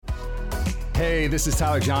Hey, this is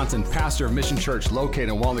Tyler Johnson, pastor of Mission Church located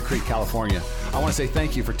in Walnut Creek, California. I want to say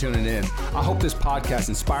thank you for tuning in. I hope this podcast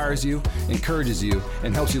inspires you, encourages you,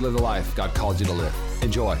 and helps you live the life God called you to live.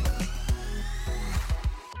 Enjoy.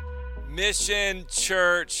 Mission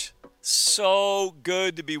Church, so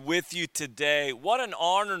good to be with you today. What an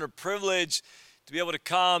honor and a privilege to be able to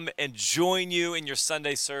come and join you in your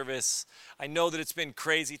Sunday service. I know that it's been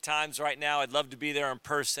crazy times right now. I'd love to be there in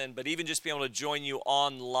person, but even just being able to join you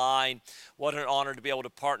online, what an honor to be able to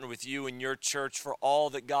partner with you and your church for all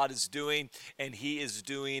that God is doing, and He is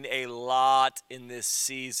doing a lot in this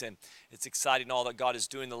season. It's exciting all that God is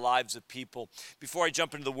doing in the lives of people. Before I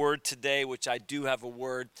jump into the word today, which I do have a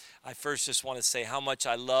word, I first just want to say how much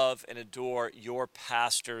I love and adore your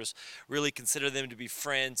pastors. Really consider them to be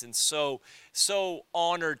friends, and so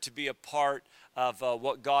honored to be a part of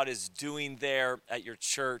what God is doing there at your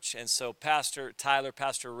church. And so Pastor Tyler,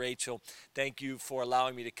 Pastor Rachel, thank you for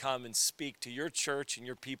allowing me to come and speak to your church and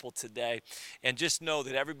your people today. And just know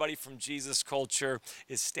that everybody from Jesus Culture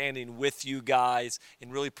is standing with you guys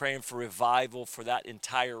and really praying for revival for that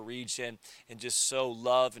entire region, and just so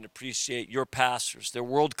love and appreciate your pastors. They're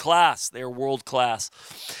world class. They're world class.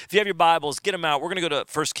 If you have your Bibles, get them out. We're going to go to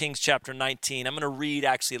 1 Kings chapter 19. I'm going to read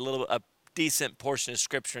actually a decent portion of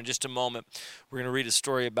scripture in just a moment. We're going to read a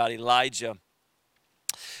story about Elijah.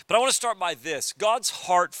 But I want to start by this. God's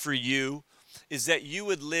heart for you is that you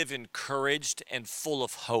would live encouraged and full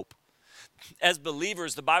of hope. As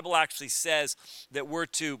believers, the Bible actually says that we're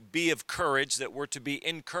to be of courage, that we're to be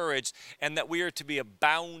encouraged, and that we are to be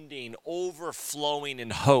abounding, overflowing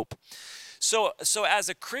in hope. So as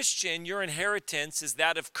a Christian, your inheritance is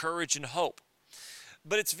that of courage and hope.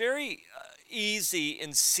 But it's very easy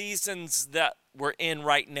in seasons that we're in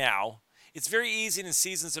right now. It's very easy in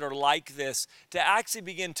seasons that are like this to actually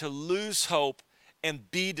begin to lose hope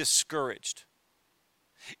and be discouraged.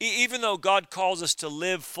 Even though God calls us to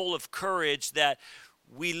live full of courage, that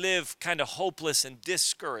we live kind of hopeless and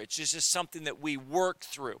discouraged. It's just something that we work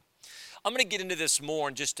through. I'm going to get into this more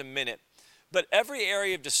in just a minute. But every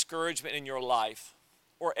area of discouragement in your life,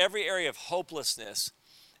 or every area of hopelessness,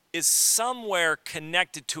 is somewhere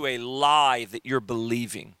connected to a lie that you're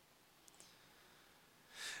believing.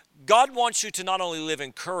 God wants you to not only live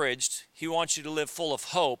encouraged, He wants you to live full of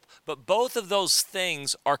hope, but both of those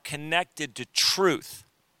things are connected to truth.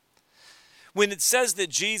 When it says that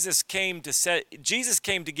Jesus came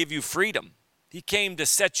to give you freedom, He came to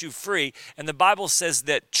set you free, and the Bible says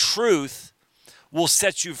that truth will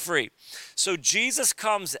set you free. So Jesus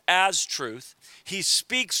comes as truth. He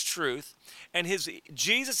speaks truth. And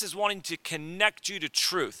Jesus is wanting to connect you to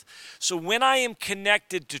truth. So when I am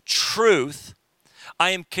connected to truth, I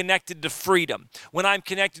am connected to freedom. When I'm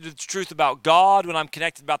connected to the truth about God, when I'm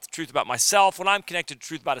connected about the truth about myself, when I'm connected to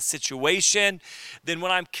truth about a situation, then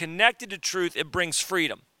when I'm connected to truth, it brings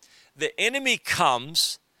freedom. The enemy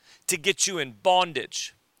comes to get you in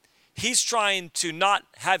bondage. He's trying to not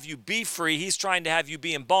have you be free. He's trying to have you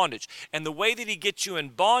be in bondage. And the way that he gets you in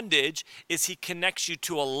bondage is he connects you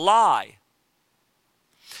to a lie.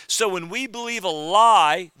 So when we believe a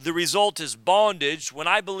lie, the result is bondage. When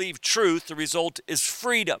I believe truth, the result is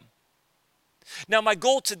freedom. Now, my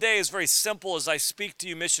goal today is very simple as I speak to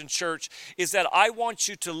you, Mission Church, is that I want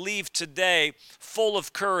you to leave today full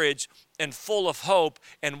of courage and full of hope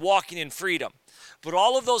and walking in freedom. But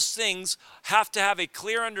all of those things have to have a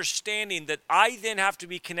clear understanding that I then have to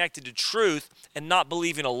be connected to truth and not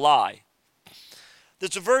believing a lie.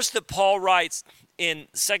 There's a verse that Paul writes in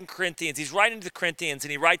 2 Corinthians. He's writing to the Corinthians,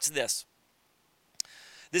 and he writes this.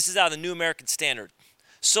 This is out of the New American Standard.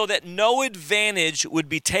 So that no advantage would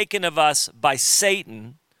be taken of us by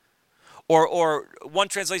Satan, or one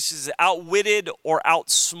translation says outwitted or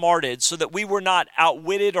outsmarted, so that we were not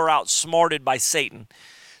outwitted or outsmarted by Satan.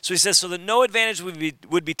 So he says, so that no advantage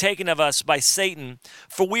would be taken of us by Satan,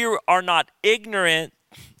 for we are not ignorant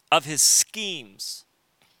of his schemes.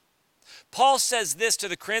 Paul says this to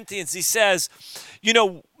the Corinthians. He says,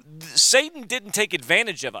 Satan didn't take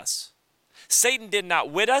advantage of us. Satan didn't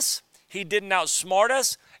outwit us. He didn't outsmart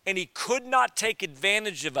us. And he could not take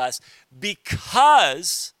advantage of us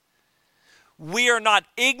because we are not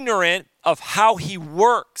ignorant of how he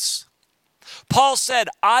works. Paul said,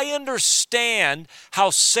 I understand how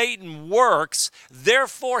Satan works,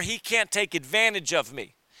 therefore he can't take advantage of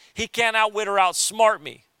me. He can't outwit or outsmart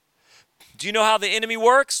me. Do you know how the enemy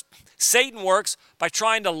works? Satan works by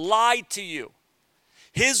trying to lie to you.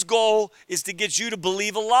 His goal is to get you to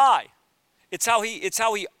believe a lie. It's how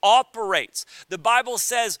he operates. The Bible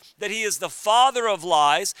says that he is the father of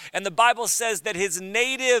lies, and the Bible says that his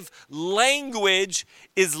native language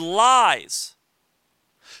is lies.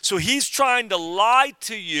 So he's trying to lie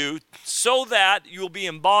to you so that you will be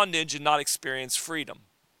in bondage and not experience freedom.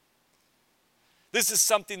 This is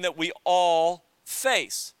something that we all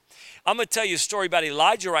face. I'm going to tell you a story about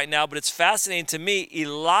Elijah right now, but it's fascinating to me.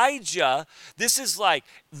 Elijah, this is like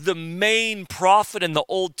the main prophet in the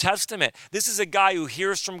Old Testament. This is a guy who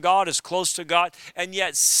hears from God, is close to God, and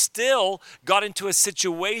yet still got into a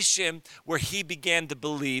situation where he began to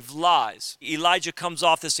believe lies. Elijah comes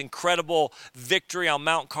off this incredible victory on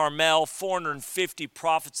Mount Carmel, 450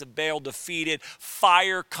 prophets of Baal defeated,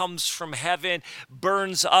 fire comes from heaven,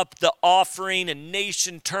 burns up the offering, a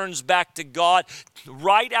nation turns back to God.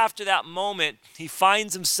 Right after that moment, he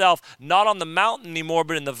finds himself not on the mountain anymore,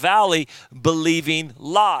 but in the valley, believing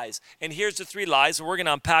lies. And here's the 3 lies, and we're going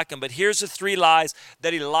to unpack them, but here's the 3 lies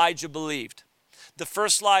that Elijah believed. The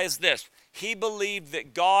first lie is this: he believed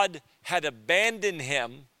that God had abandoned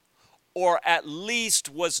him, or at least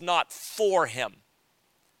was not for him.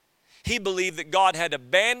 He believed that God had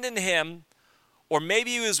abandoned him, or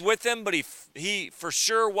maybe he was with him, but he for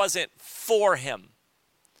sure wasn't for him.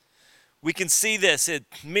 We can see this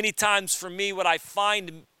many times. For me, what I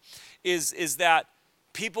find is that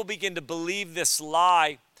people begin to believe this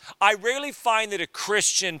lie. I rarely find that a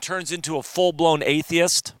Christian turns into a full-blown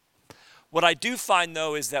atheist. What I do find,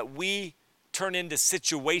 though, is that we turn into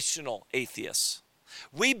situational atheists.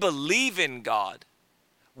 We believe in God.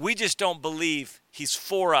 We just don't believe he's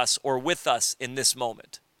for us or with us in this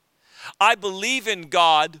moment. I believe in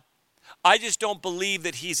God. I just don't believe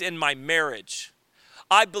that he's in my marriage.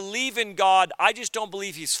 I believe in God. I just don't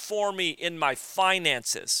believe he's for me in my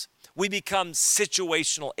finances. We become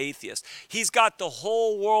situational atheists. He's got the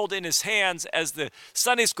whole world in his hands, as the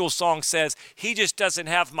Sunday school song says. He just doesn't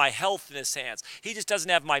have my health in his hands. He just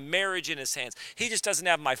doesn't have my marriage in his hands. He just doesn't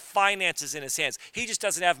have my finances in his hands. He just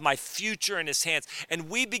doesn't have my future in his hands. And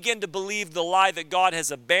we begin to believe the lie that God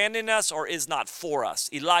has abandoned us or is not for us.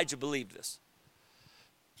 Elijah believed this.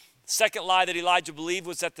 Second lie that Elijah believed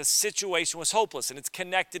was that the situation was hopeless, and it's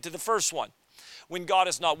connected to the first one. When God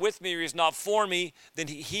is not with me or he's not for me, then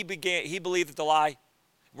he believed that the lie,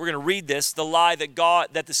 we're going to read this, the lie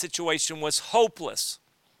that the situation was hopeless.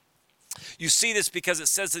 You see this because it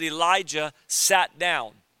says that Elijah sat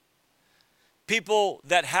down. People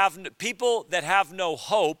that have no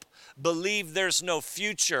hope believe there's no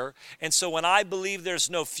future. And so when I believe there's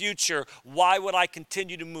no future, why would I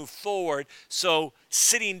continue to move forward? So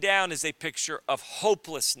sitting down is a picture of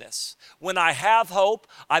hopelessness. When I have hope,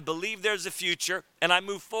 I believe there's a future and I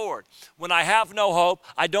move forward. When I have no hope,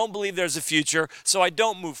 I don't believe there's a future, so I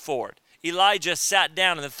don't move forward. Elijah sat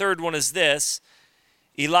down, and the third one is this: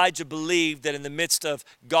 Elijah believed that in the midst of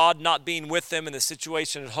God not being with him and the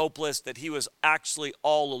situation is hopeless, that he was actually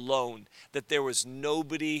all alone, that there was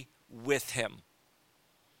nobody with him.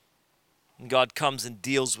 And God comes and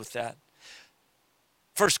deals with that.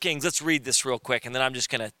 1 Kings, let's read this real quick, and then I'm just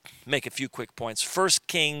going to make a few quick points. 1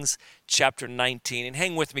 Kings chapter 19, and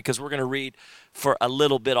hang with me because we're going to read for a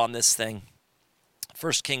little bit on this thing.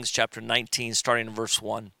 1 Kings chapter 19, starting in verse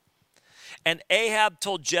 1. And Ahab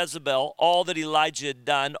told Jezebel all that Elijah had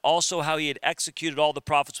done, also how he had executed all the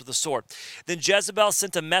prophets with the sword. Then Jezebel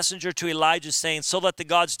sent a messenger to Elijah, saying, So let the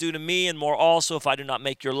gods do to me, and more also, if I do not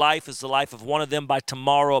make your life as the life of one of them by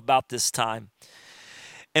tomorrow about this time.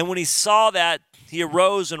 And when he saw that, he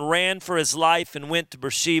arose and ran for his life and went to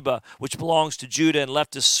Beersheba, which belongs to Judah, and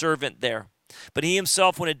left his servant there. But he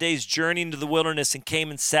himself went a day's journey into the wilderness and came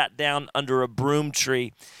and sat down under a broom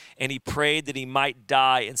tree. And he prayed that he might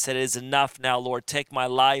die and said, It is enough now, Lord, take my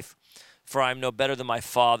life, for I am no better than my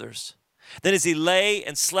fathers. Then as he lay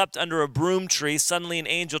and slept under a broom tree, suddenly an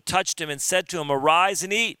angel touched him and said to him, Arise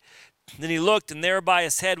and eat. Then he looked, and there by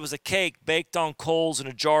his head was a cake baked on coals and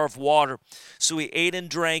a jar of water. So he ate and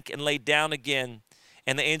drank and lay down again.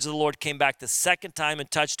 And the angel of the Lord came back the second time and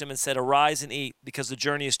touched him and said, Arise and eat, because the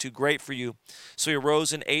journey is too great for you. So he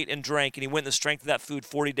arose and ate and drank, and he went in the strength of that food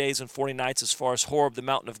 40 days and 40 nights as far as Horeb, the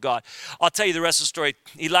mountain of God. I'll tell you the rest of the story.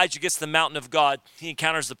 Elijah gets to the mountain of God. He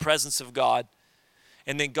encounters the presence of God.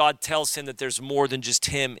 And then God tells him that there's more than just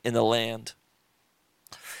him in the land.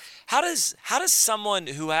 How does someone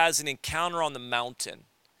who has an encounter on the mountain,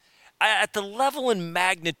 at the level and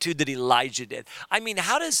magnitude that Elijah did, I mean,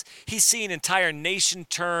 how does he see an entire nation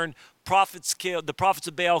turn, prophets killed, the prophets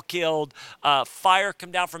of Baal killed, fire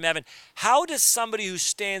come down from heaven? How does somebody who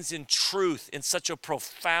stands in truth in such a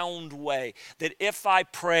profound way that if I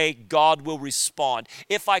pray, God will respond?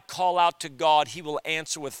 If I call out to God, he will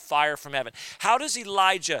answer with fire from heaven. How does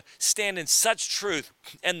Elijah stand in such truth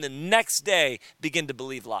and the next day begin to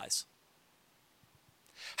believe lies?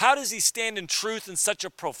 How does he stand in truth in such a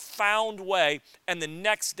profound way, and the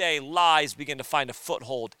next day lies begin to find a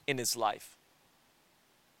foothold in his life?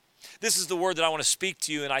 This is the word that I want to speak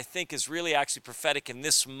to you, and I think is really actually prophetic in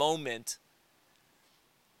this moment,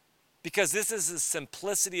 because this is the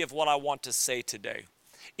simplicity of what I want to say today.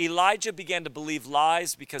 Elijah began to believe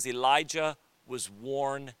lies because Elijah was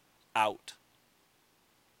worn out.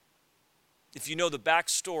 If you know the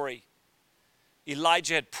backstory,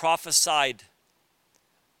 Elijah had prophesied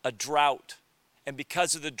a drought, and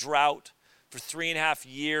because of the drought, for 3.5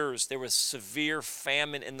 years, there was severe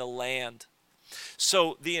famine in the land.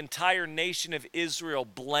 So the entire nation of Israel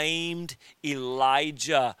blamed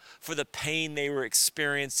Elijah for the pain they were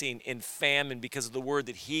experiencing in famine because of the word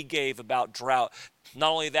that he gave about drought.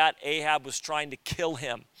 Not only that, Ahab was trying to kill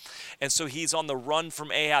him. And so he's on the run from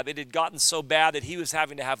Ahab. It had gotten so bad that he was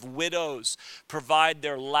having to have widows provide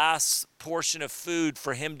their last portion of food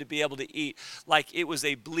for him to be able to eat. Like it was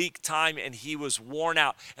a bleak time, and he was worn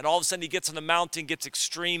out. And all of a sudden he gets on the mountain, gets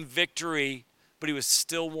extreme victory, but he was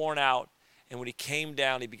still worn out. And when he came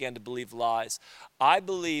down, he began to believe lies. I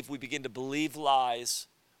believe we begin to believe lies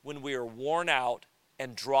when we are worn out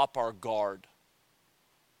and drop our guard.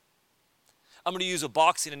 I'm going to use a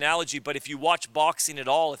boxing analogy, but if you watch boxing at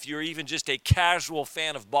all, if you're even just a casual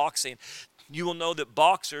fan of boxing, you will know that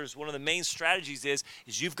boxers, one of the main strategies is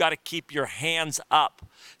you've got to keep your hands up.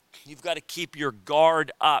 You've got to keep your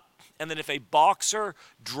guard up. And then if a boxer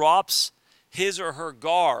drops his or her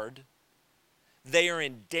guard, they are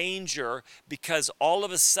in danger because all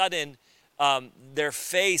of a sudden their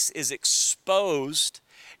face is exposed,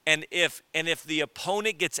 and if the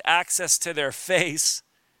opponent gets access to their face,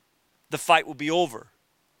 the fight will be over.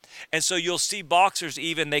 And so you'll see boxers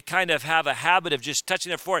even, they kind of have a habit of just touching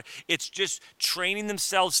their forehead. It's just training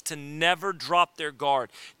themselves to never drop their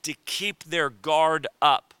guard, to keep their guard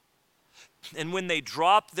up. And when they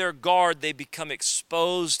drop their guard, they become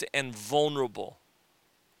exposed and vulnerable.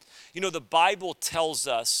 You know, the Bible tells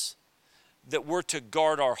us that we're to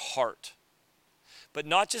guard our heart. But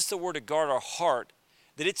not just that we're to guard our heart,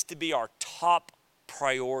 that it's to be our top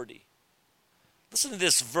priority. Listen to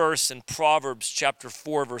this verse in Proverbs chapter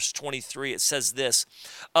 4, verse 23. It says this: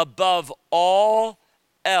 above all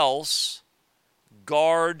else,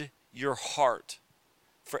 guard your heart,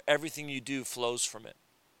 for everything you do flows from it.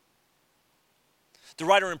 The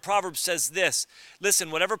writer in Proverbs says this: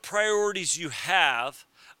 listen, whatever priorities you have,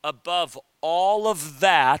 above all of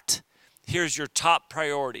that, here's your top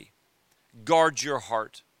priority. Guard your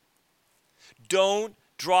heart. Don't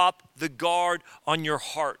drop the guard on your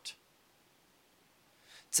heart.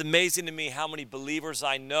 It's amazing to me how many believers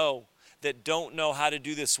I know that don't know how to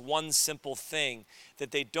do this one simple thing,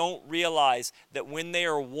 that they don't realize that when they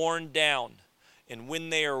are worn down and when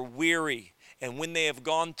they are weary and when they have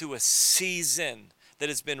gone through a season that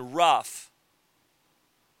has been rough,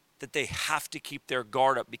 that they have to keep their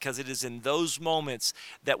guard up, because it is in those moments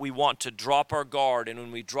that we want to drop our guard. And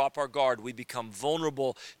when we drop our guard, we become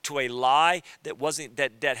vulnerable to a lie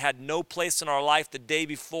that had no place in our life the day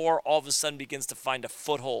before, all of a sudden begins to find a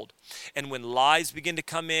foothold. And when lies begin to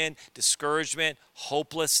come in, discouragement,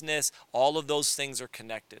 hopelessness, all of those things are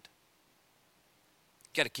connected.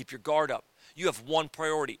 You got to keep your guard up. You have one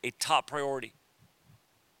priority, a top priority.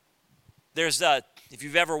 If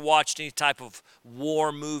you've ever watched any type of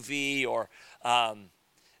war movie, or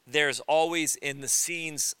there's always in the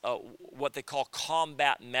scenes what they call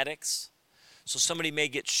combat medics. So somebody may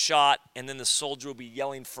get shot, and then the soldier will be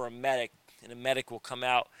yelling for a medic, and a medic will come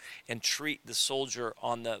out and treat the soldier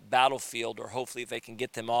on the battlefield, or hopefully if they can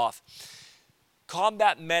get them off.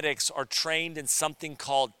 Combat medics are trained in something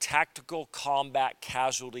called Tactical Combat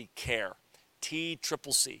Casualty Care,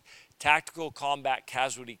 TCCC. Tactical Combat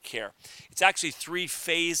Casualty Care. It's actually 3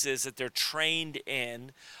 phases that they're trained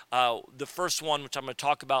in. The first one, which I'm going to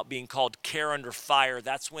talk about, being called care under fire.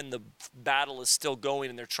 That's when the battle is still going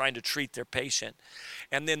and they're trying to treat their patient.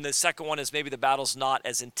 And then the second one is maybe the battle's not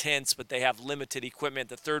as intense, but they have limited equipment.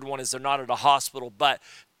 The third one is they're not at a hospital, but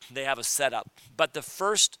they have a setup. But the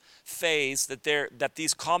first phase that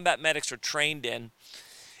these combat medics are trained in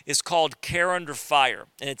is called care under fire.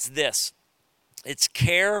 And it's this: it's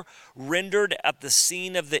care rendered at the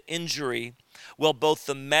scene of the injury while both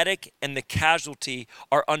the medic and the casualty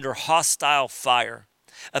are under hostile fire.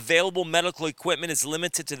 Available medical equipment is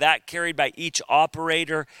limited to that carried by each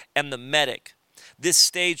operator and the medic. This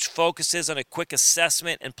stage focuses on a quick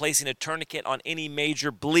assessment and placing a tourniquet on any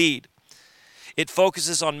major bleed. It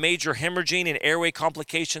focuses on major hemorrhaging and airway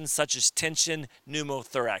complications such as tension,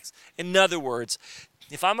 pneumothorax. In other words,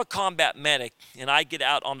 if I'm a combat medic and I get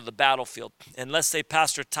out onto the battlefield, and let's say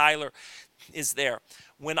Pastor Tyler is there,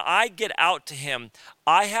 when I get out to him,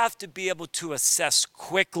 I have to be able to assess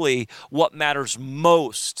quickly what matters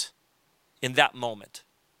most in that moment.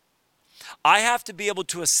 I have to be able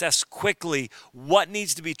to assess quickly what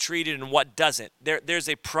needs to be treated and what doesn't. There's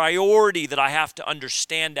a priority that I have to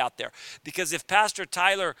understand out there. Because if Pastor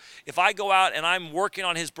Tyler, if I go out and I'm working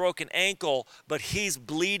on his broken ankle, but he's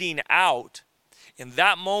bleeding out, in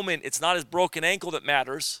that moment, it's not his broken ankle that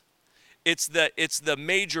matters. It's the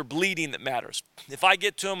major bleeding that matters. If I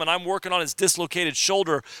get to him and I'm working on his dislocated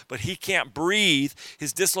shoulder, but he can't breathe,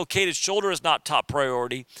 his dislocated shoulder is not top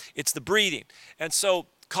priority. It's the breathing. And so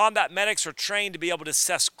combat medics are trained to be able to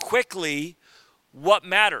assess quickly what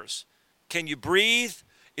matters. Can you breathe?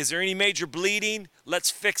 Is there any major bleeding?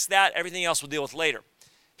 Let's fix that. Everything else we'll deal with later.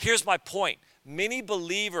 Here's my point. Many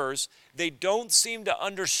believers, they don't seem to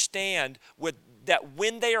understand that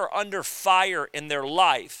when they are under fire in their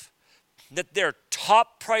life, that their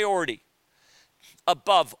top priority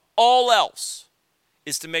above all else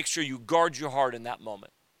is to make sure you guard your heart in that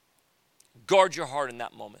moment. Guard your heart in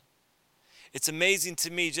that moment. It's amazing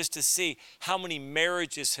to me just to see how many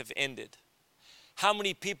marriages have ended, how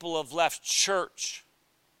many people have left churches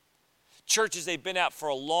they've been at for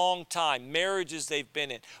a long time, marriages they've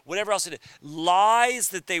been in, whatever else it is. Lies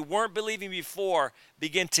that they weren't believing before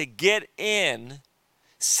begin to get in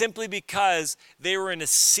simply because they were in a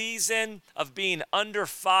season of being under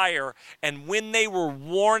fire, and when they were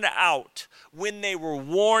worn out, when they were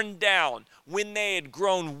worn down, when they had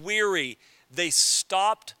grown weary, they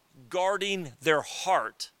stopped guarding their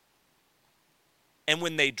heart. And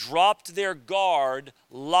when they dropped their guard,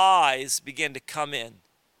 lies began to come in.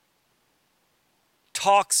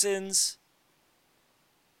 Toxins,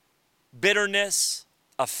 bitterness,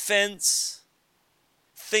 offense,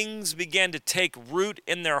 things began to take root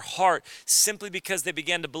in their heart simply because they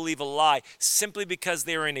began to believe a lie, simply because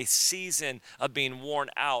they were in a season of being worn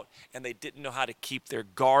out and they didn't know how to keep their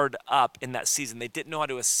guard up in that season. They didn't know how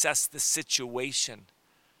to assess the situation.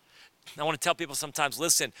 I want to tell people sometimes,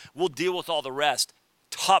 listen, we'll deal with all the rest.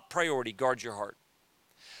 Top priority, guard your heart.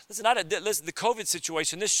 Listen, the COVID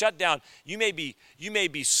situation, this shutdown, you may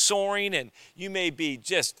be soaring and you may be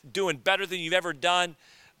just doing better than you've ever done.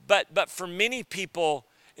 But for many people,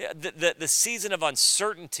 the season of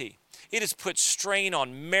uncertainty, it has put strain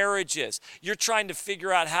on marriages. You're trying to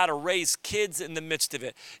figure out how to raise kids in the midst of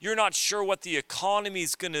it. You're not sure what the economy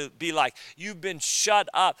is going to be like. You've been shut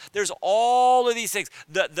up. There's all of these things.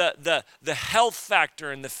 The health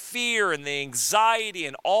factor and the fear and the anxiety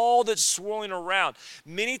and all that's swirling around.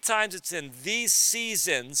 Many times it's in these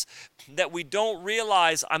seasons that we don't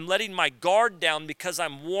realize I'm letting my guard down because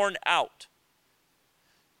I'm worn out.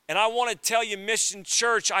 And I want to tell you, Mission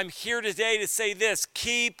Church, I'm here today to say this: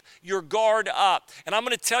 keep your guard up. And I'm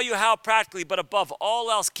going to tell you how practically, but above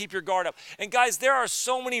all else, keep your guard up. And guys, there are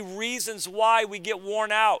so many reasons why we get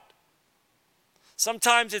worn out.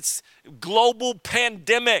 Sometimes it's global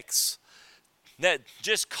pandemics that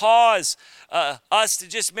just cause us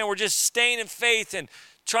to we're just staying in faith and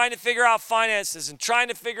trying to figure out finances and trying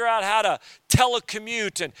to figure out how to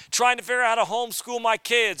telecommute and trying to figure out how to homeschool my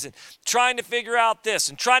kids and trying to figure out this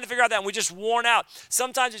and trying to figure out that, and we're just worn out.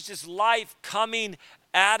 Sometimes it's just life coming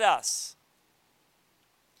at us.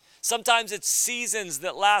 Sometimes it's seasons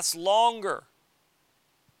that last longer.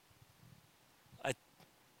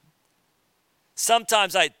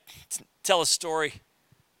 Sometimes I tell a story.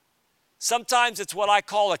 Sometimes it's what I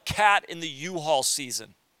call a cat in the U-Haul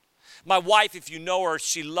season. My wife, if you know her,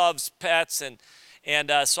 she loves pets,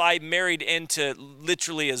 and so I married into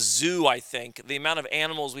literally a zoo, I think, the amount of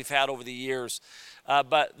animals we've had over the years.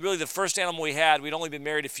 But really the first animal we had, we'd only been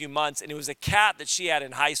married a few months, and it was a cat that she had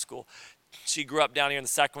in high school. She grew up down here in the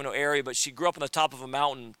Sacramento area, but she grew up on the top of a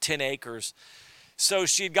mountain, 10 acres. So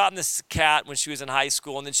she had gotten this cat when she was in high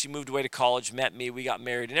school, and then she moved away to college, met me, we got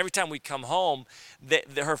married. And every time we'd come home,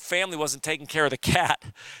 her family wasn't taking care of the cat.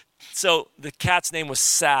 So the cat's name was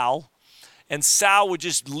Sal, and Sal would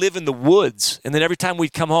just live in the woods. And then every time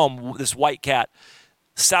we'd come home, this white cat,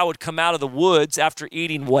 Sal would come out of the woods after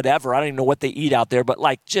eating whatever. I don't even know what they eat out there, but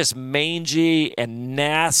like just mangy and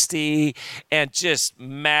nasty and just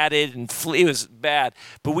matted and it was bad.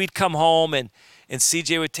 But we'd come home and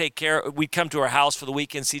CJ would we'd come to our house for the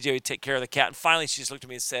weekend. CJ would take care of the cat. And finally she just looked at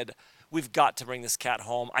me and said, "We've got to bring this cat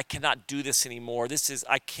home. I cannot do this anymore.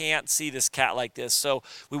 I can't see this cat like this." So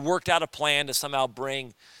we worked out a plan to somehow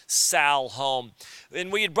bring Sal home.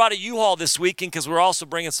 And we had brought a U-Haul this weekend because we're also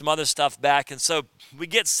bringing some other stuff back. And so we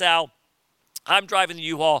get Sal. I'm driving the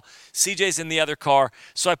U-Haul. CJ's in the other car.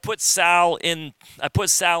 So I put Sal in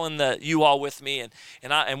the U-Haul with me,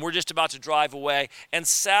 and we're just about to drive away. And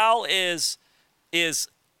Sal is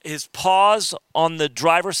his paws on the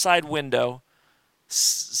driver's side window,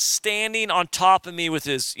 standing on top of me with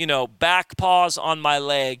his, back paws on my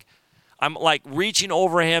leg. I'm like reaching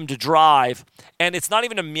over him to drive, and it's not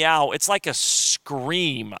even a meow. It's like a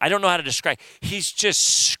scream. I don't know how to describe. He's just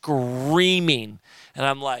screaming, and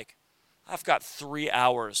I'm like, I've got 3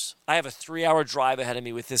 hours. I have a 3-hour drive ahead of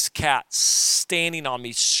me with this cat standing on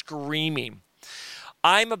me screaming.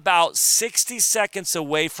 I'm about 60 seconds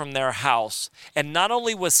away from their house, and not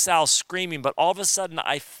only was Sal screaming, but all of a sudden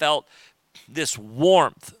I felt this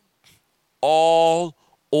warmth all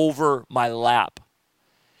over my lap.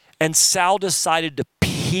 And Sal decided to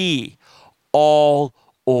pee all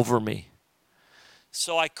over me.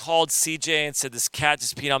 So I called CJ and said, this cat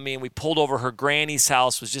just peed on me. And we pulled over. Her granny's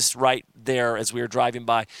house was just right there as we were driving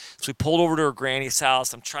by. So we pulled over to her granny's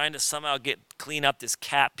house. I'm trying to somehow clean up this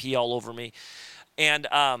cat pee all over me. And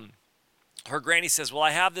her granny says, well,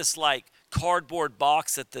 I have this like cardboard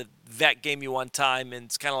box that the vet gave me one time. And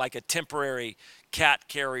it's kind of like a temporary cat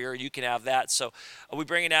carrier. You can have that. So we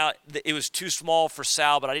bring it out. It was too small for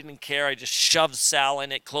Sal, but I didn't care. I just shoved Sal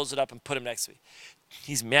in it, closed it up, and put him next to me.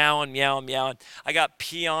 He's meowing, meowing, meowing. I got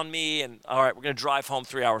pee on me, and all right, we're going to drive home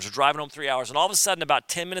 3 hours. We're driving home 3 hours, and all of a sudden, about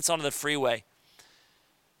 10 minutes onto the freeway,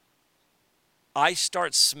 I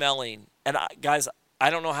start smelling, and guys, I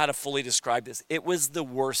don't know how to fully describe this. It was the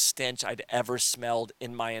worst stench I'd ever smelled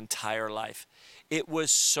in my entire life. It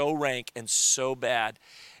was so rank and so bad.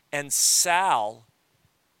 And Sal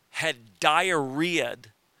had diarrheaed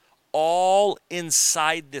all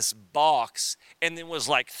inside this box and then was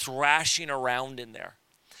like thrashing around in there.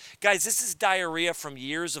 Guys, this is diarrhea from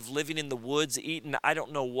years of living in the woods, eating I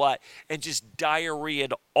don't know what, and just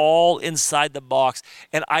diarrheaed all inside the box.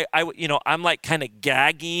 And I'm like kind of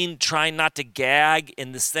gagging, trying not to gag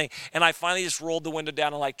in this thing. And I finally just rolled the window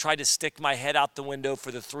down and like tried to stick my head out the window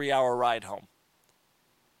for the 3-hour ride home.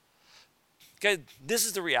 Guys, this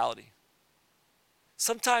is the reality.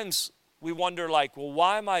 Sometimes we wonder like, well,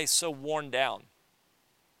 why am I so worn down?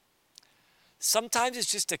 Sometimes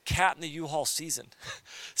it's just a cat in the U-Haul season.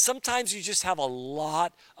 Sometimes you just have a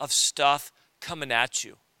lot of stuff coming at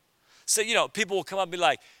you. So, people will come up and be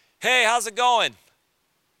like, hey, how's it going?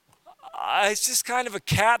 It's just kind of a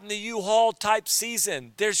cat in the U-Haul type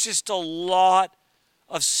season. There's just a lot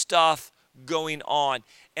of stuff going on,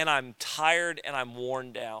 and I'm tired and I'm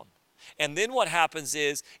worn down. And then what happens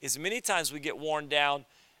is many times we get worn down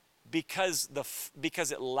because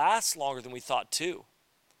it lasts longer than we thought too.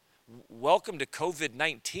 Welcome to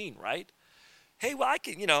COVID-19, right? Hey, well,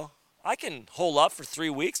 I can hold up for 3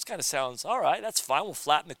 weeks. Kind of sounds all right. That's fine. We'll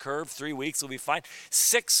flatten the curve. 3 weeks will be fine.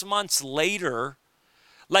 6 months later,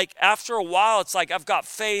 like after a while, it's like I've got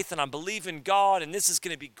faith and I'm believing God and this is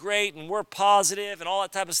going to be great and we're positive and all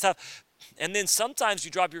that type of stuff. And then sometimes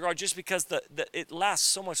you drop your guard just because it lasts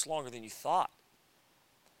so much longer than you thought.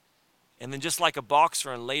 And then just like a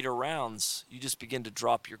boxer in later rounds, you just begin to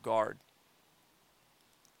drop your guard.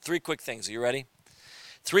 3 quick things. Are you ready?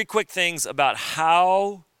 3 quick things about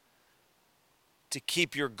how to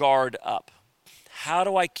keep your guard up. How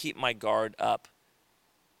do I keep my guard up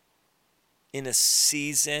in a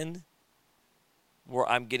season where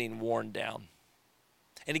I'm getting worn down?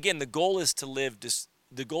 And again, the goal is to live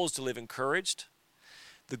encouraged.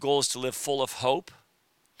 The goal is to live full of hope.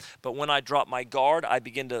 But when I drop my guard, I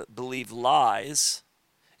begin to believe lies.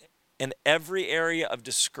 And every area of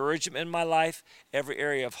discouragement in my life, every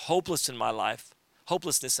area of hopelessness in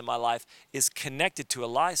my life is connected to a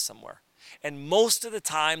lie somewhere. And most of the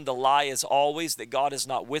time, the lie is always that God is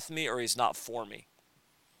not with me or he's not for me.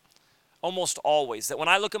 Almost always. That when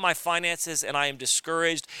I look at my finances and I am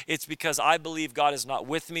discouraged, it's because I believe God is not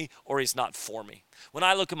with me or he's not for me. When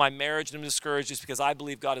I look at my marriage and I'm discouraged, it's because I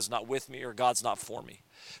believe God is not with me or God's not for me.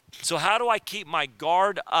 So how do I keep my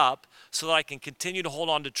guard up so that I can continue to hold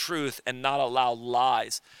on to truth and not allow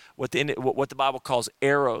lies, what the Bible calls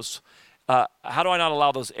arrows? How do I not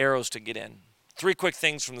allow those arrows to get in? 3 quick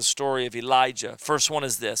things from the story of Elijah. First one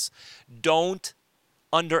is this: don't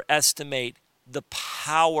underestimate the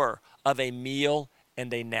power of a meal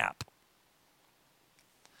and a nap.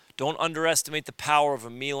 Don't underestimate the power of a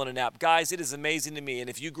meal and a nap. Guys, it is amazing to me, and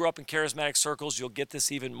if you grew up in charismatic circles, you'll get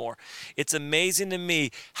this even more. It's amazing to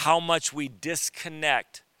me how much we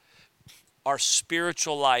disconnect our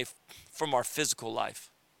spiritual life from our physical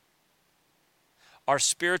life. Our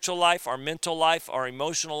spiritual life, our mental life, our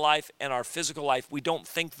emotional life, and our physical life, we don't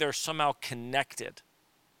think they're somehow connected.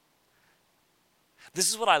 This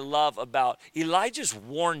is what I love about Elijah's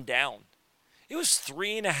worn down. It was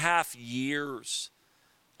 3.5 years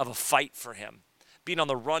of a fight for him. being on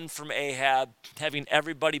the run from Ahab, having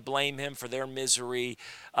everybody blame him for their misery.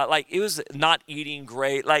 Like it was not eating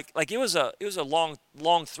great. Like it was a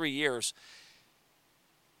long 3 years.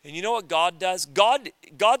 And you know what God does? God's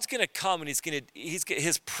going to come, and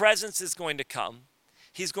his presence is going to come.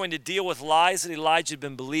 He's going to deal with lies that Elijah had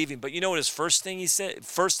been believing. But you know what his first thing he said?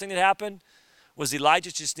 First thing that happened was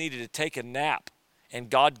Elijah just needed to take a nap, and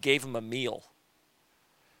God gave him a meal.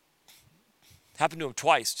 Happened to him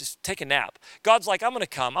twice. Just take a nap. God's like, I'm going to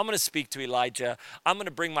come. I'm going to speak to Elijah. I'm going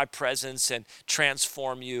to bring my presence and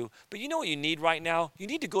transform you. But you know what you need right now? You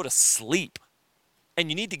need to go to sleep, and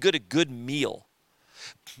you need to get a good meal.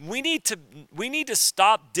 We need to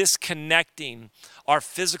stop disconnecting our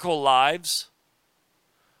physical lives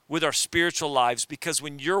with our spiritual lives, because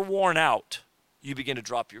when you're worn out, you begin to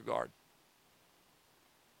drop your guard.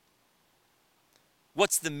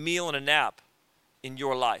 What's the meal and a nap in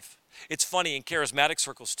your life? It's funny in charismatic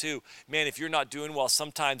circles too. Man, if you're not doing well,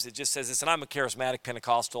 sometimes it just says this, and I'm a charismatic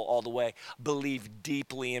Pentecostal all the way. Believe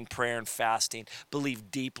deeply in prayer and fasting.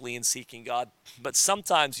 Believe deeply in seeking God. But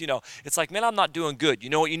sometimes, it's like, man, I'm not doing good. You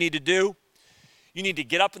know what you need to do? You need to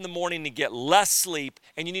get up in the morning and get less sleep,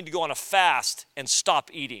 and you need to go on a fast and stop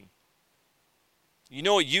eating. You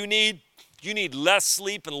know what you need? You need less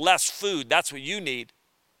sleep and less food. That's what you need.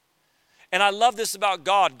 And I love this about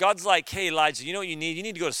God. God's like, hey, Elijah, you know what you need? You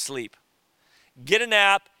need to go to sleep. Get a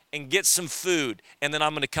nap and get some food, and then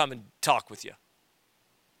I'm going to come and talk with you.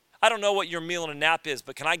 I don't know what your meal and a nap is,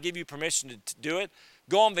 but can I give you permission to do it?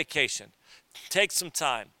 Go on vacation. Take some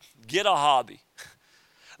time. Get a hobby.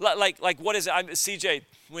 Like what is it? CJ,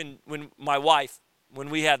 when my wife, when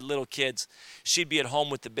we had little kids, she'd be at home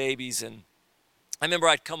with the babies, and I remember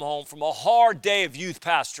I'd come home from a hard day of youth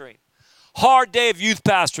pastoring.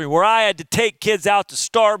 Where I had to take kids out to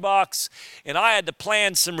Starbucks, and I had to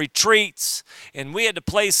plan some retreats, and we had to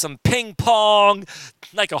play some ping pong,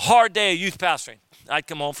 like a hard day of youth pastoring. I'd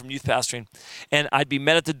come home from youth pastoring, and I'd be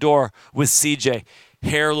met at the door with CJ,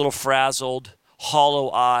 hair a little frazzled, hollow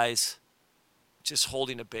eyes, just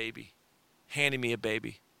holding a baby, handing me a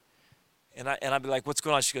baby. And I'd be like, what's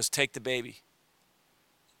going on? She goes, take the baby.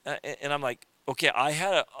 And I'm like, okay,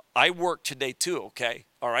 I worked today too, okay?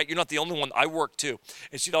 All right, you're not the only one. I work too.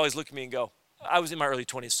 And she'd always look at me and go, I was in my early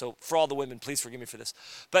 20s, so for all the women, please forgive me for this.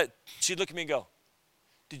 But she'd look at me and go,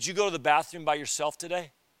 did you go to the bathroom by yourself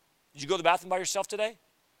today? Did you go to the bathroom by yourself today?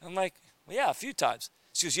 And I'm like, well, yeah, a few times.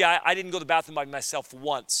 She goes, yeah, I didn't go to the bathroom by myself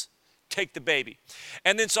once. Take the baby.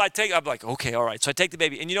 And then so I'm like, okay, all right. So I take the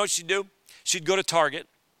baby. And you know what she'd do? She'd go to Target.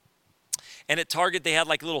 And at Target, they had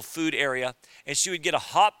like a little food area. And she would get a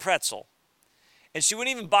hot pretzel. And she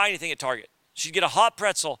wouldn't even buy anything at Target. She'd get a hot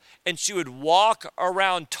pretzel, and she would walk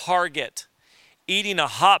around Target eating a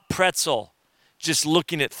hot pretzel, just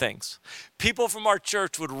looking at things. People from our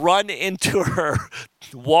church would run into her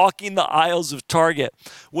walking the aisles of Target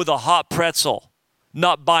with a hot pretzel,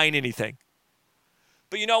 not buying anything.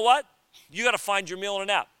 But you know what? You got to find your meal and a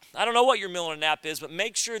nap. I don't know what your meal and a nap is, but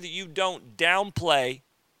make sure that you don't downplay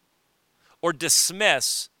or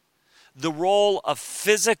dismiss the role of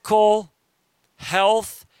physical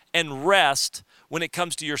health and rest when it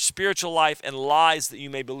comes to your spiritual life and lies that you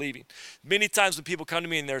may be believing. Many times when people come to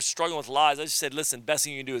me and they're struggling with lies, I just said, listen, best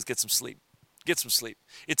thing you can do is get some sleep. Get some sleep.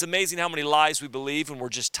 It's amazing how many lies we believe when we're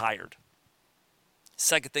just tired.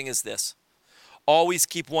 Second thing is this. Always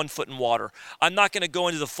keep one foot in water. I'm not going to go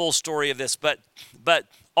into the full story of this, but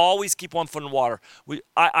always keep one foot in water.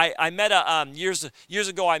 I met years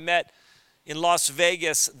ago. I met in Las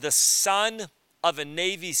Vegas the son of a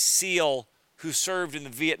Navy SEAL who served in the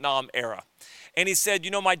Vietnam era. And he said,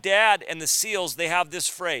 my dad and the SEALs, they have this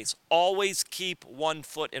phrase, always keep one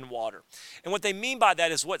foot in water. And what they mean by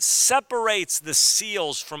that is what separates the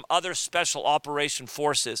SEALs from other special operation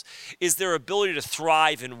forces is their ability to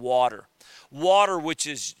thrive in water. Water, which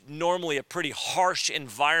is normally a pretty harsh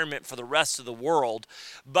environment for the rest of the world,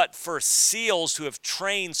 but for SEALs who have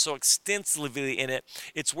trained so extensively in it,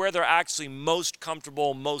 it's where they're actually most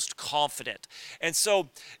comfortable, most confident. And so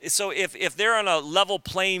if they're on a level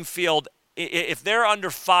playing field, if they're under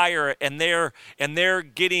fire and they're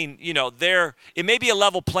getting, it may be a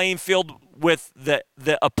level playing field with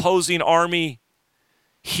the opposing army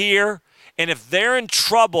here, and if they're in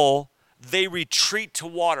trouble, they retreat to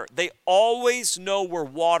water. They always know where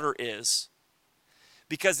water is,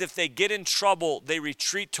 because if they get in trouble, they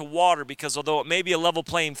retreat to water, because although it may be a level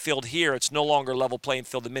playing field here, it's no longer a level playing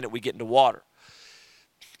field the minute we get into water.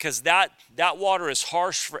 Because that water is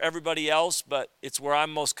harsh for everybody else, but it's where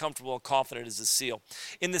I'm most comfortable and confident as a SEAL.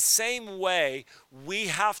 In the same way, we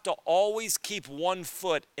have to always keep one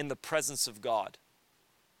foot in the presence of God.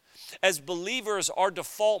 As believers, our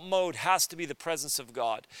default mode has to be the presence of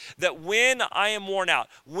God. That when I am worn out,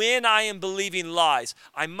 when I am believing lies,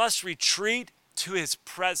 I must retreat to his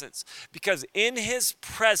presence. Because in his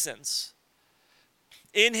presence,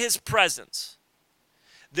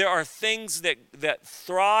 there are things that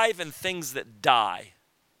thrive and things that die.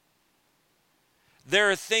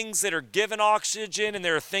 There are things that are given oxygen and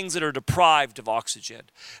there are things that are deprived of oxygen.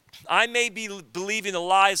 I may be believing the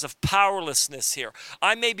lies of powerlessness here.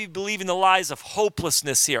 I may be believing the lies of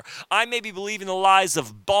hopelessness here. I may be believing the lies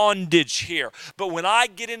of bondage here. But when I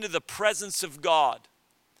get into the presence of God,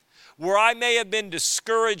 where I may have been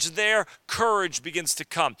discouraged there, courage begins to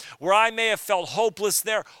come. Where I may have felt hopeless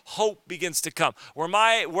there, hope begins to come. Where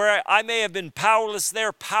I may have been powerless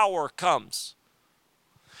there, power comes.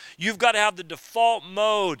 You've got to have the default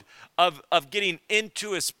mode of getting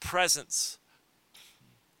into his presence.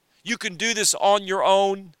 You can do this on your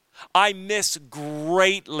own. I miss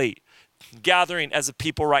greatly gathering as a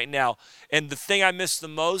people right now. And the thing I miss the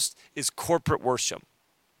most is corporate worship.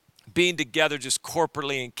 Being together, just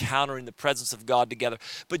corporately encountering the presence of God together.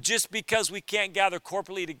 But just because we can't gather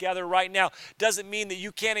corporately together right now doesn't mean that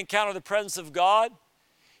you can't encounter the presence of God.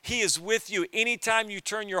 He is with you anytime you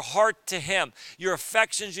turn your heart to him, your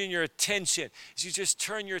affections and your attention. As you just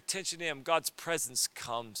turn your attention to him, God's presence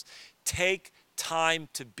comes. Take time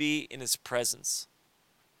to be in his presence.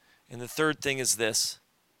 And the third thing is this: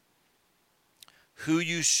 who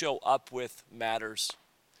you show up with matters.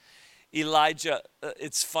 Elijah,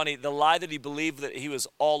 it's funny, the lie that he believed that he was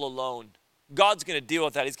all alone. God's going to deal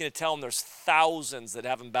with that. He's going to tell him there's thousands that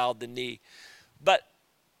haven't bowed the knee. But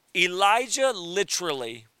Elijah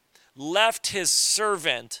literally left his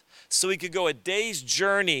servant so he could go a day's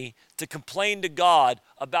journey to complain to God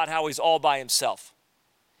about how he's all by himself.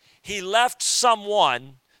 He left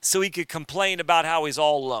someone so he could complain about how he's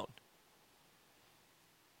all alone.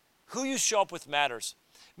 Who you show up with matters.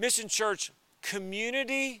 Mission Church,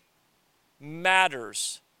 community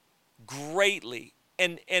matters greatly.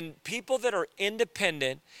 And people that are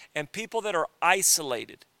independent and people that are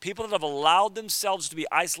isolated, people that have allowed themselves to be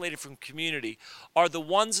isolated from community, are the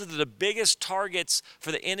ones that are the biggest targets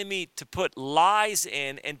for the enemy to put lies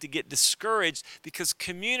in and to get discouraged, because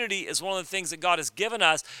community is one of the things that God has given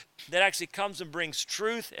us that actually comes and brings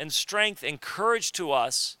truth and strength and courage to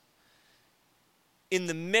us in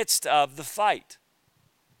the midst of the fight.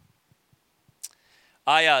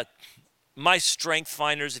 My strength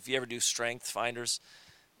finders, if you ever do strength finders,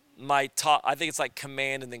 my top, I think it's like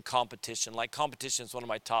command and then competition. Like competition is one of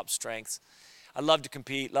my top strengths. I love to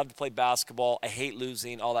compete, love to play basketball. I hate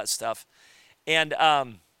losing, all that stuff. And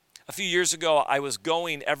a few years ago, I was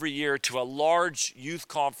going every year to a large youth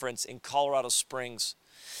conference in Colorado Springs.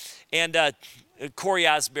 And Corey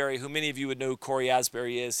Asbury, who many of you would know who Corey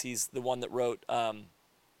Asbury is, he's the one that wrote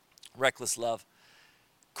Reckless Love.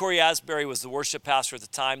 Corey Asbury was the worship pastor at the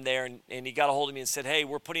time there, and he got a hold of me and said, hey,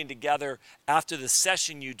 we're putting together, after the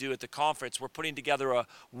session you do at the conference, we're putting together a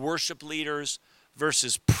worship leaders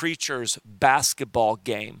versus preachers basketball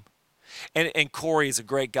game. And Corey is a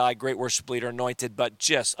great guy, great worship leader, anointed, but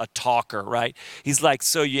just a talker, right? He's like,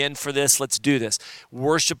 so you in for this? Let's do this.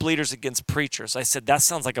 Worship leaders against preachers. I said, that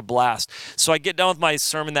sounds like a blast. So I get done with my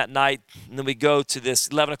sermon that night, and then we go to this,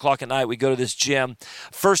 11 o'clock at night, we go to this gym.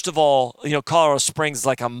 First of all, Colorado Springs is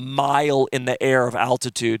like a mile in the air of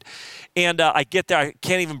altitude. And I get there, I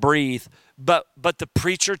can't even breathe. But the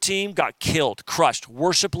preacher team got killed, crushed.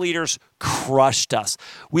 Worship leaders crushed us.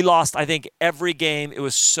 We lost, I think, every game. It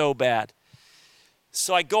was so bad.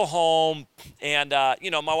 So I go home, and,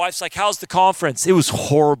 my wife's like, how's the conference? It was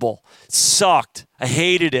horrible. It sucked. I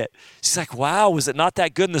hated it. She's like, wow, was it not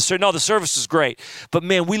that good in the service? No, the service was great. But,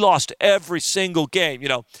 man, we lost every single game,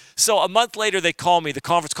 So a month later, they call me. The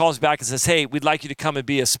conference calls me back and says, hey, we'd like you to come and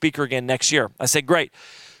be a speaker again next year. I said, great.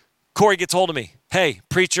 Corey gets hold of me. Hey,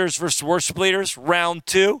 preachers versus worship leaders, round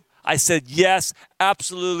 2. I said, yes,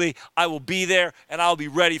 absolutely. I will be there, and I'll be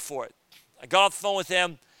ready for it. I got off the phone with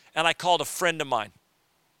him, and I called a friend of mine.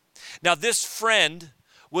 Now, this friend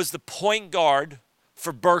was the point guard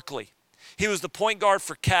for Berkeley. He was the point guard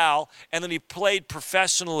for Cal, and then he played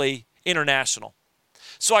professionally international.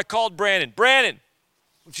 So I called Brandon. Brandon,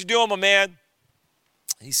 what you doing, my man?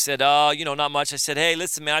 He said, not much. I said, hey,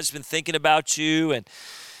 listen, man, I've just been thinking about you, and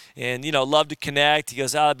and love to connect. He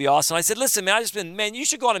goes, that'd be awesome. I said, listen, man, you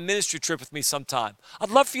should go on a ministry trip with me sometime. I'd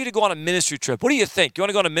love for you to go on a ministry trip. What do you think? You want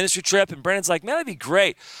to go on a ministry trip? And Brandon's like, man, that'd be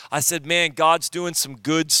great. I said, man, God's doing some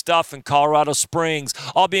good stuff in Colorado Springs.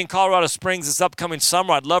 I'll be in Colorado Springs this upcoming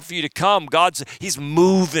summer. I'd love for you to come. He's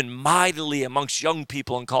moving mightily amongst young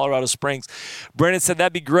people in Colorado Springs. Brandon said,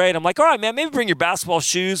 that'd be great. I'm like, all right, man, maybe bring your basketball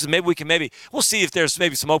shoes, and we'll see if there's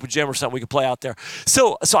maybe some open gym or something we can play out there.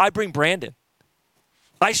 So I bring Brandon.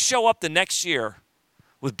 I show up the next year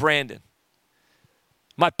with Brandon,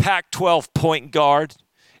 my Pac-12 point guard,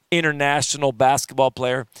 international basketball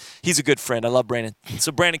player. He's a good friend. I love Brandon.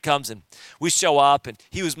 So Brandon comes, and we show up, and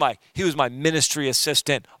he was my ministry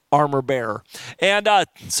assistant, armor bearer. And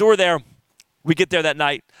so we're there. We get there that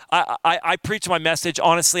night. I preach my message.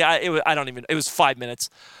 Honestly, it was 5 minutes.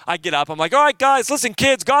 I get up. I'm like, all right, guys, listen,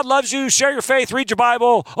 kids, God loves you. Share your faith. Read your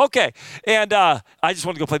Bible. Okay. And I just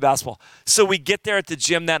want to go play basketball. So we get there at the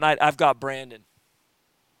gym that night. I've got Brandon.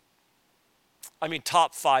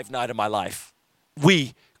 Top 5 night of my life.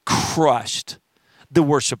 We crushed the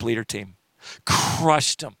worship leader team.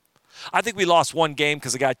 Crushed them. I think we lost one game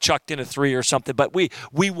because the guy chucked in a 3 or something, but we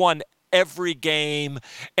won every game.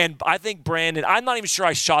 And I think Brandon, I'm not even sure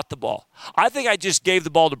I shot the ball. I think I just gave the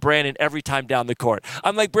ball to Brandon every time down the court.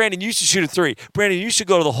 I'm like, Brandon, you should shoot a 3. Brandon, you should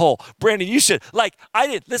go to the hole. Brandon, you should. I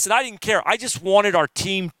didn't care. I just wanted our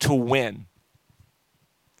team to win.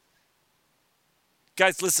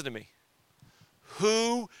 Guys, listen to me.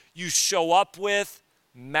 Who you show up with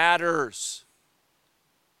matters.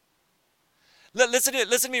 Listen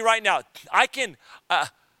to me right now. I can,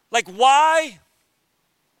 why?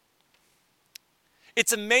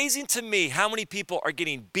 It's amazing to me how many people are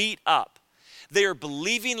getting beat up. They are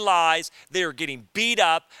believing lies. They are getting beat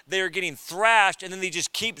up. They are getting thrashed, and then they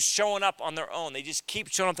just keep showing up on their own. They just keep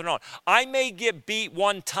showing up on their own. I may get beat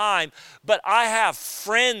one time, but I have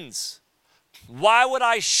friends. Why would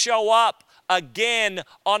I show up again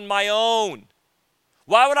on my own?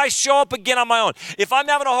 Why would I show up again on my own? If I'm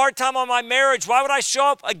having a hard time on my marriage, why would I show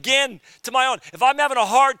up again to my own? If I'm having a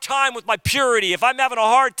hard time with my purity, if I'm having a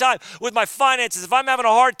hard time with my finances, if I'm having a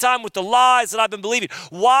hard time with the lies that I've been believing,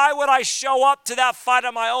 why would I show up to that fight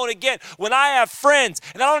on my own again when I have friends?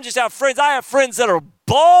 And I don't just have friends, I have friends that are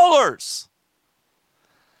ballers.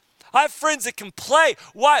 I have friends that can play.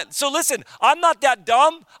 Why? So listen, I'm not that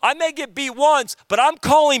dumb. I may get beat once, but I'm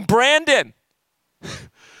calling Brandon.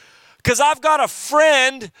 Because I've got a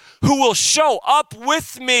friend who will show up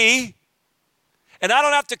with me, and I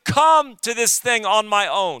don't have to come to this thing on my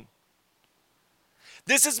own.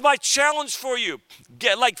 This is my challenge for you.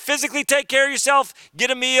 Physically take care of yourself, get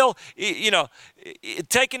a meal,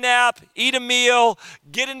 take a nap, eat a meal,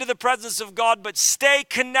 get into the presence of God, but stay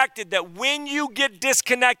connected, that when you get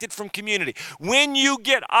disconnected from community, when you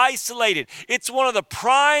get isolated, it's one of the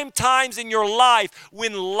prime times in your life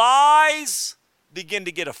when lies begin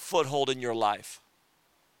to get a foothold in your life.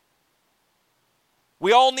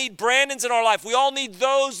 We all need Brandons in our life. We all need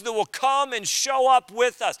those that will come and show up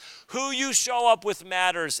with us. Who you show up with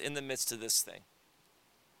matters in the midst of this thing.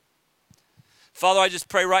 Father, I just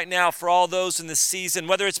pray right now for all those in this season,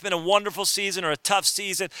 whether it's been a wonderful season or a tough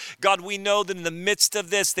season. God, we know that in the midst of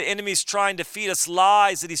this, the enemy's trying to feed us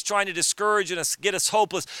lies, that he's trying to discourage us, get us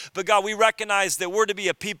hopeless. But God, we recognize that we're to be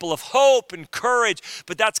a people of hope and courage,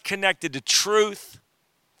 but that's connected to truth.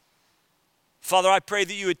 Father, I pray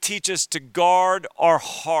that you would teach us to guard our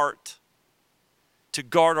heart, to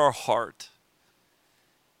guard our heart.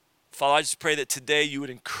 Father, I just pray that today you would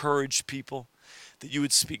encourage people, that you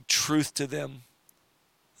would speak truth to them,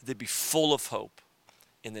 that they'd be full of hope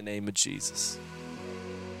in the name of Jesus.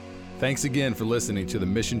 Thanks again for listening to the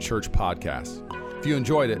Mission Church podcast. If you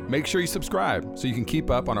enjoyed it, make sure you subscribe so you can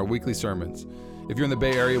keep up on our weekly sermons. If you're in the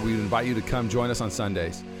Bay Area, we invite you to come join us on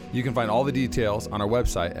Sundays. You can find all the details on our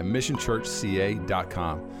website at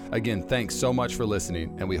missionchurchca.com. Again, thanks so much for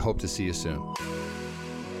listening, and we hope to see you soon.